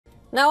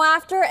Now,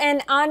 after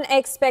an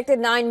unexpected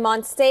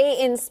 9-month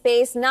stay in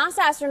space, NASA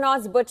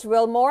astronauts Butch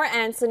Wilmore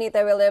and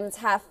Sunita Williams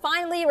have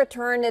finally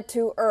returned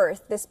to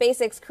Earth. The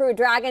SpaceX Crew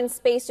Dragon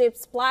spaceship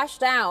splashed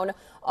down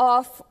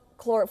off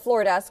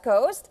Florida's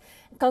coast,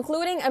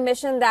 concluding a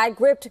mission that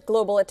gripped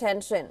global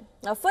attention.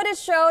 Now, footage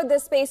showed the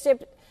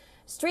spaceship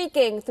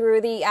streaking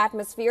through the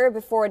atmosphere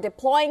before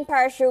deploying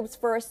parachutes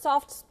for a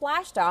soft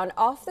splashdown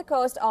off the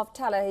coast of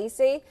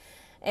Tallahassee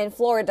in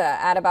Florida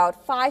at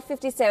about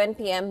 5:57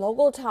 p.m.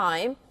 local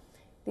time.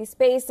 The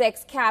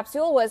SpaceX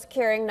capsule was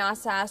carrying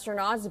NASA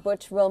astronauts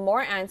Butch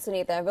Wilmore and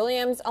Sunita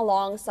Williams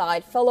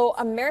alongside fellow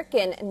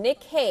American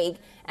Nick Hague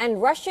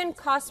and Russian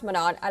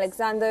cosmonaut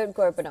Alexander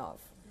Gorbanov.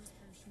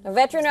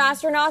 Veteran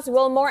astronauts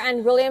Wilmore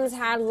and Williams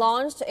had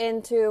launched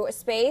into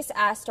space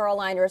as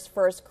Starliner's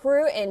first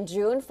crew in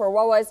June for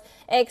what was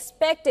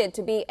expected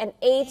to be an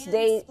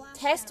 8-day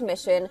test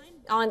mission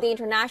on the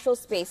International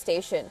Space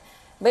Station.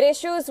 But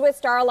issues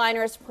with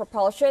Starliner's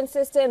propulsion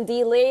system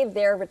delayed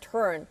their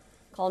return,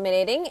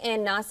 culminating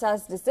in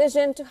NASA's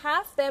decision to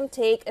have them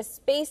take a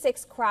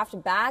SpaceX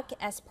craft back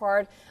as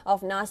part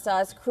of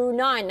NASA's Crew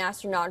 9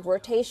 astronaut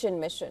rotation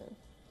mission.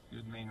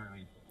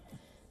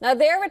 Now,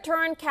 their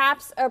return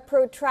caps a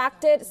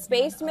protracted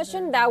space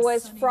mission that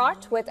was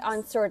fraught with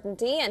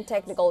uncertainty and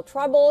technical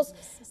troubles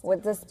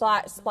with the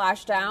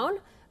splashdown,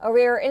 a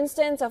rare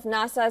instance of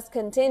NASA's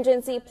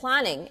contingency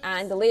planning,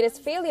 and the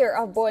latest failure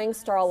of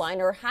Boeing's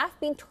Starliner have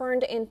been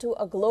turned into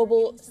a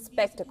global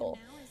spectacle.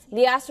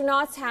 The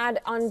astronauts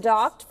had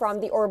undocked from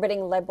the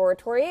orbiting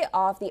laboratory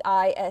of the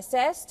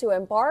ISS to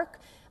embark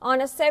on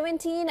a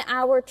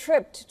 17-hour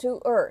trip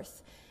to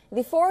Earth.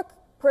 The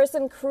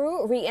four-person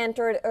crew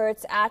re-entered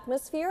Earth's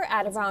atmosphere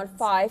at around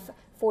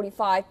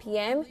 5:45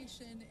 p.m.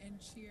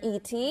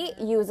 ET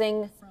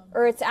using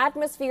Earth's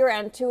atmosphere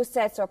and 2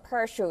 sets of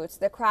parachutes.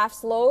 The craft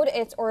slowed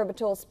its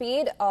orbital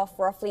speed of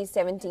roughly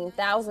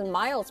 17,000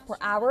 miles per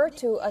hour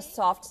to a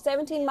soft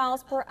 17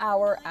 miles per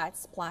hour at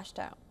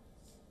splashdown.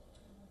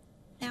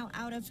 Now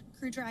out of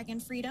Crew Dragon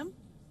Freedom.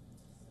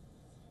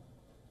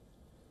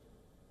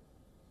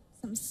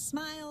 Some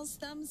smiles,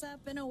 thumbs up,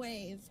 and a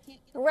wave.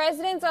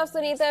 Residents of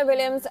Sunita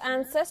Williams'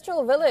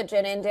 ancestral village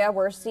in India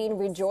were seen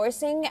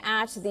rejoicing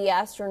at the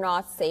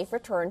astronauts' safe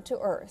return to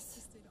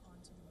Earth.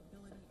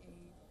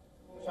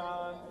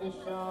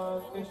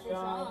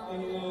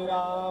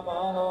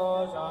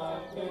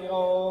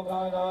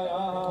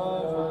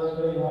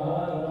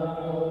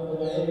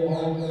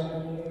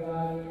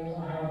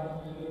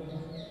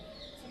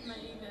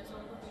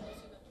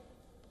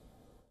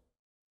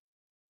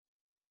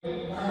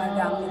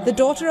 The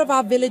daughter of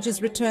our village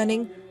is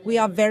returning. We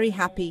are very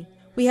happy.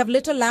 We have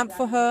lit a lamp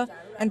for her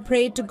and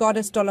prayed to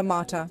Goddess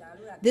Dolamata.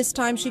 This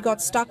time she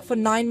got stuck for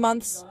 9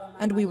 months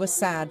and we were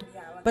sad.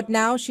 But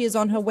now she is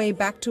on her way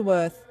back to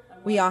Earth.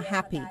 We are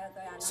happy.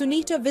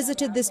 Sunita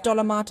visited this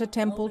Dolamata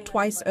temple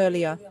twice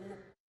earlier.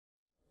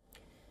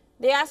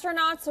 The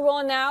astronauts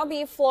will now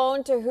be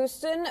flown to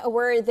Houston,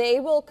 where they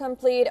will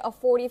complete a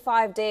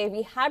 45-day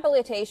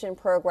rehabilitation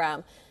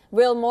program.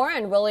 Wilmore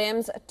and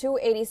Williams'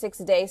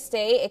 286-day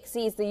stay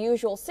exceeds the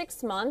usual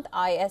 6-month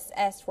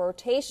ISS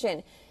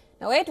rotation.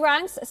 Now, it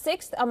ranks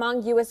 6th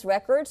among U.S.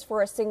 records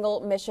for a single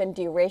mission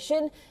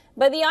duration,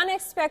 but the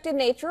unexpected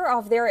nature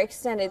of their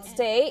extended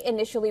stay,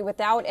 initially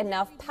without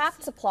enough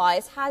packed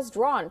supplies, has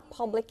drawn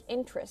public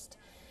interest.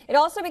 It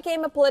also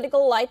became a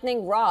political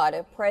lightning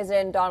rod.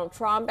 President Donald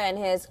Trump and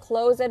his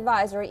close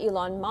advisor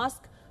Elon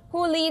Musk,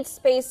 who leads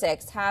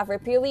SpaceX, have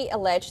repeatedly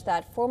alleged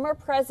that former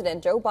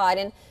President Joe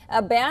Biden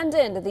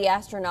abandoned the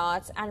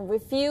astronauts and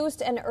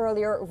refused an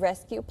earlier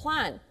rescue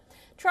plan.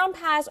 Trump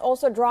has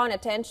also drawn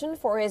attention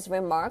for his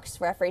remarks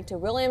referring to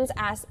Williams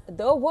as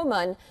the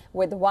woman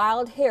with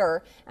wild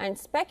hair and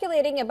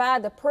speculating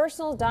about the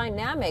personal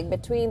dynamic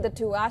between the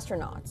two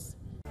astronauts.